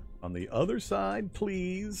 Molotov, on the other side,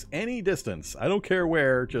 please, any distance, I don't care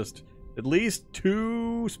where, just at least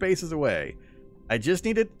 2 spaces away. I just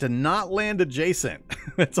need it to not land adjacent.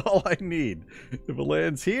 That's all I need. If it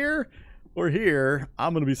lands here or here,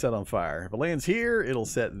 I'm going to be set on fire. If it lands here, it'll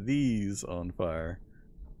set these on fire.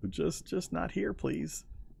 Just not here, please.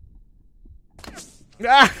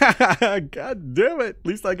 God damn it. At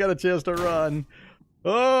least I got a chance to run.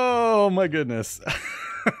 Oh, my goodness.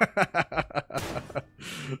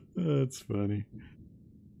 That's funny.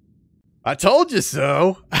 I told you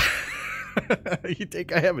so. You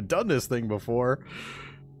think I haven't done this thing before?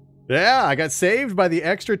 Yeah, I got saved by the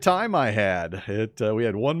extra time I had. We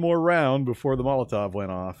had one more round before the Molotov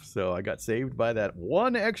went off, so I got saved by that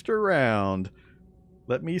one extra round.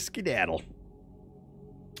 Let me skedaddle.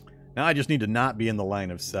 Now I just need to not be in the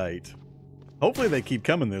line of sight. Hopefully they keep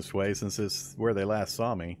coming this way since this is where they last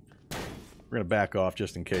saw me. We're going to back off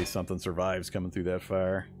just in case something survives coming through that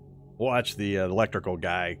fire. Watch the electrical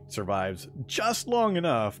guy survives just long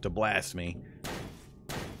enough to blast me.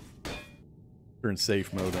 Turn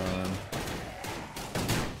safe mode on.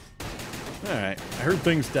 Alright, I heard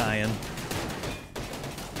things dying.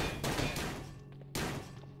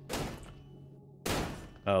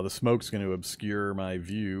 The smoke's going to obscure my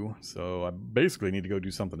view, so I basically need to go do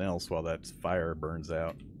something else while that fire burns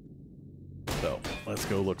out. So, let's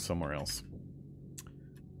go look somewhere else.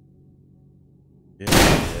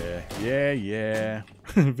 Yeah.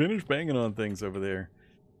 Finish banging on things over there.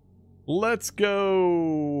 Let's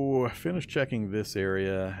go finish checking this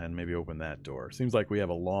area and maybe open that door. Seems like we have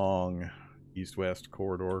a long east-west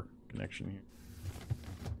corridor connection here.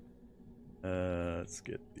 Let's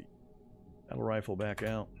get the battle rifle back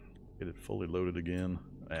out. Get it fully loaded again.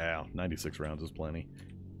 96 rounds is plenty.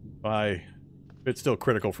 It's still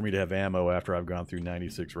critical for me to have ammo after I've gone through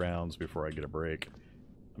 96 rounds before I get a break.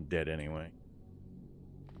 I'm dead anyway.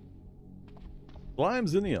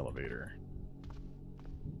 Slime's in the elevator.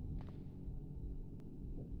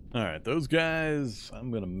 Alright, those guys,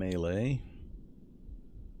 I'm gonna melee.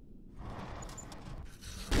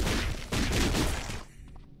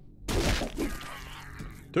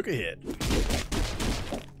 Took a hit.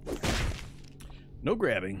 No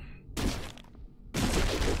grabbing.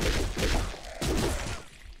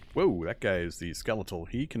 Whoa, that guy is the skeletal.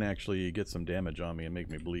 He can actually get some damage on me and make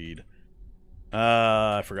me bleed.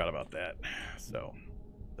 I forgot about that. So,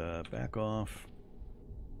 back off.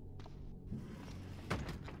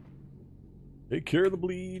 Take care of the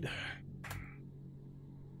bleed.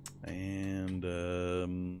 And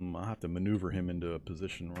I'll have to maneuver him into a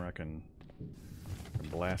position where I can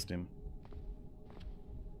blast him.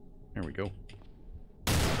 There we go.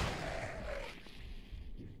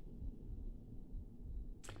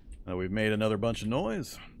 Now we've made another bunch of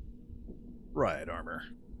noise. Riot armor.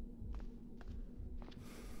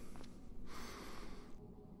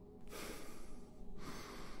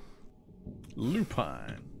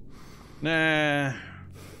 Lupine. Nah.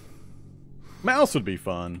 Mouse would be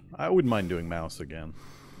fun. I wouldn't mind doing mouse again.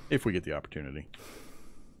 If we get the opportunity.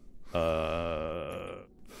 Bionic,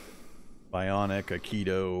 a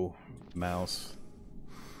keto mouse.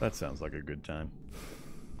 That sounds like a good time.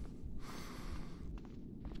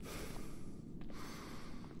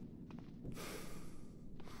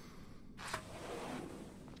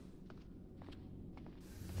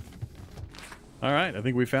 Alright, I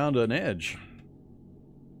think we found an edge.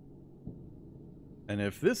 And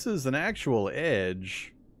if this is an actual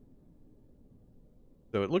edge,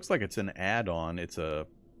 so it looks like it's an add-on. It's a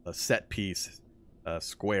set piece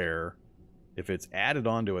square. If it's added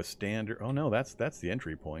onto a standard, oh no, that's the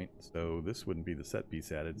entry point. So this wouldn't be the set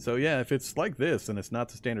piece added. So yeah, if it's like this and it's not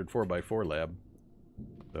the standard 4x4 lab,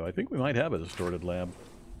 so I think we might have a distorted lab,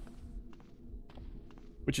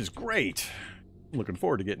 which is great. I'm looking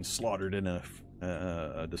forward to getting slaughtered in a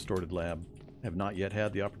distorted lab. I have not yet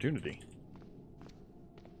had the opportunity.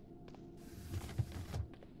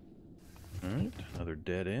 Alright, another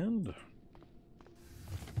dead end.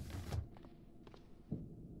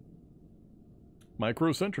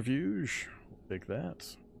 Microcentrifuge. Take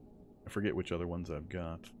that. I forget which other ones I've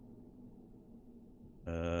got.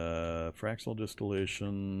 Fractional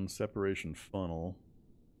distillation, separation funnel,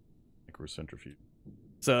 microcentrifuge.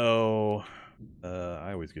 So,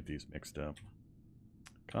 I always get these mixed up.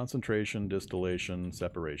 Concentration, distillation,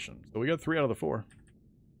 separation. So we got 3 out of the 4.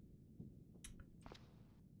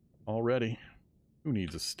 Already. Who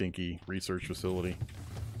needs a stinky research facility?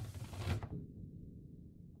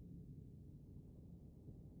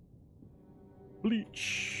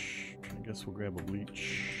 Bleach. I guess we'll grab a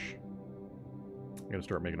bleach. I gotta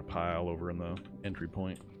start making a pile over in the entry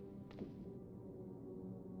point.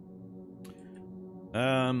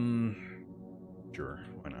 Sure,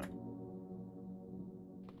 why not?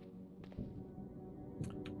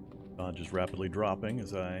 Dodge is rapidly dropping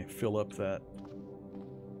as I fill up that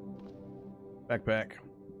backpack.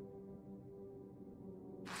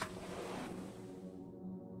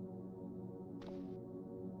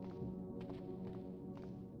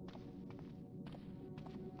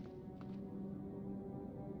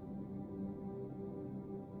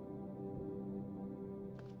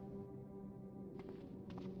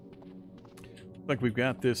 Like we've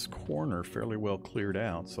got this corner fairly well cleared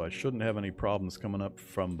out, so I shouldn't have any problems coming up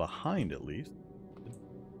from behind at least.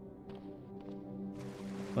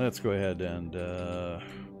 Let's go ahead and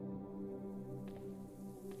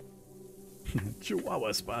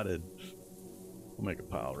Chihuahua spotted. We'll make a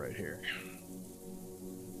pile right here.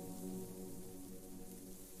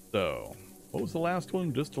 So, what was the last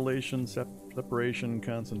one? Distillation, separation,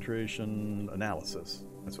 concentration, analysis.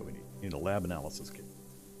 That's what we need. We need a lab analysis kit.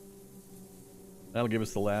 That'll give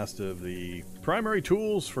us the last of the primary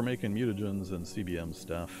tools for making mutagens and CBM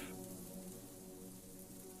stuff.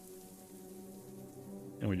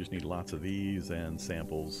 And we just need lots of these and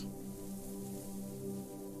samples.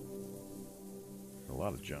 A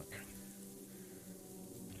lot of junk.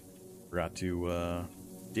 Forgot to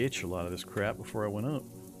ditch a lot of this crap before I went up.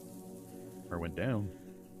 Or went down.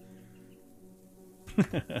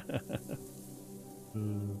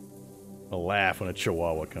 I'll laugh when a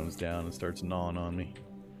chihuahua comes down and starts gnawing on me.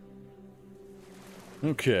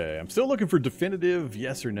 Okay, I'm still looking for definitive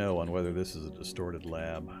yes or no on whether this is a distorted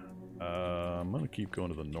lab. I'm going to keep going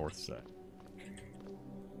to the north side.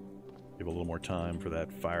 Give a little more time for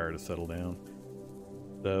that fire to settle down.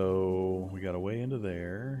 So, we got a way into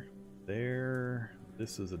there. There.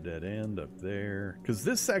 This is a dead end up there. Because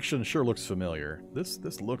this section sure looks familiar. This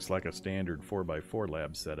looks like a standard 4x4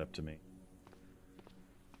 lab setup to me.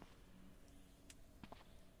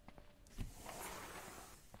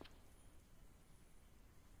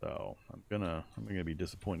 So I'm gonna be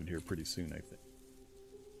disappointed here pretty soon, I think.